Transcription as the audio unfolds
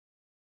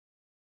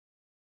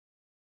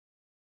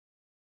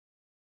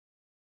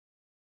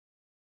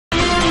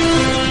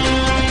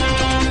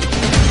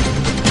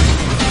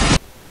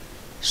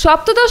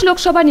সপ্তদশ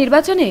লোকসভা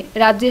নির্বাচনে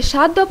রাজ্যে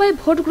 7 দফায়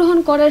ভোট গ্রহণ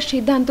করার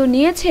সিদ্ধান্ত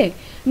নিয়েছে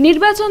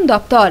নির্বাচন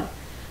দপ্তর।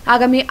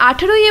 আগামী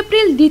 18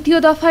 এপ্রিল দ্বিতীয়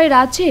দফায়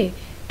রাজ্যে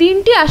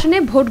 3টি আসনে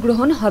ভোট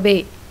গ্রহণ হবে।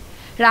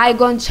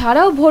 রায়গঞ্জ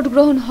ছাড়াও ভোট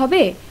গ্রহণ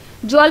হবে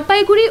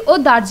জলপাইগুড়ি ও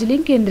দার্জিলিং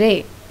কেন্দ্রে।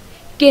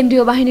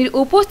 কেন্দ্রীয় বাহিনীর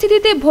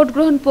উপস্থিতিতে ভোট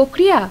গ্রহণ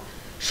প্রক্রিয়া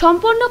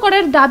সম্পন্ন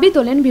করার দাবি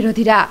তোলেন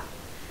বিরোধীরা।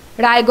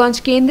 রায়গঞ্জ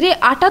কেন্দ্রে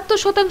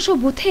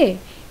 78% বুথে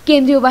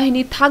কেন্দ্রীয়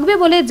বাহিনী থাকবে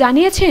বলে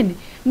জানিয়েছেন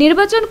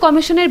নির্বাচন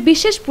কমিশনের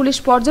বিশেষ পুলিশ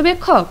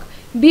পর্যবেক্ষক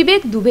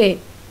বিবেক দুবে।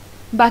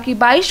 বাকি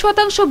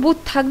 22% বুথ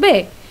থাকবে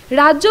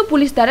রাজ্য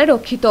পুলিশ দ্বারা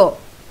রক্ষিত।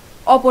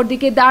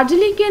 অপরদিকে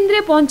দার্জিলিং কেন্দ্রে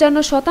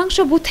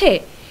 55% বুথে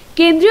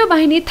কেন্দ্রীয়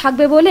বাহিনী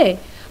থাকবে বলে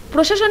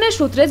প্রশাসনের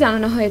সূত্রে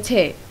জানানো হয়েছে।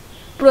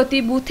 প্রতি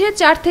বুথে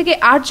 4 থেকে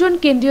 8 জন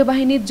কেন্দ্রীয়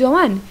বাহিনীর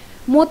জওয়ান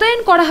মোতায়েন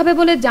করা হবে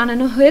বলে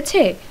জানানো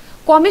হয়েছে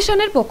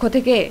কমিশনের পক্ষ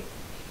থেকে।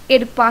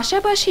 এর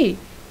পাশাপাশি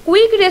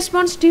কুইক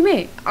রেসপন্স টিমে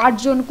 8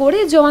 জন করে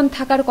জওয়ান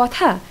থাকার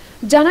কথা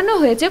জানানো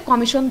হয়েছে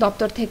কমিশন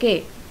দপ্তর থেকে।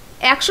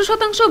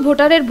 100%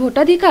 ভোটারের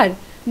ভোটাধিকার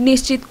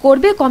নিশ্চিত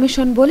করবে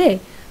কমিশন বলে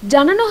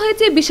জানানো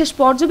হয়েছে বিশেষ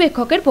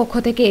পর্যবেক্ষকের পক্ষ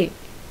থেকে।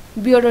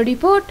 Bureau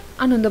report,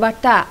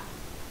 Anandabarta.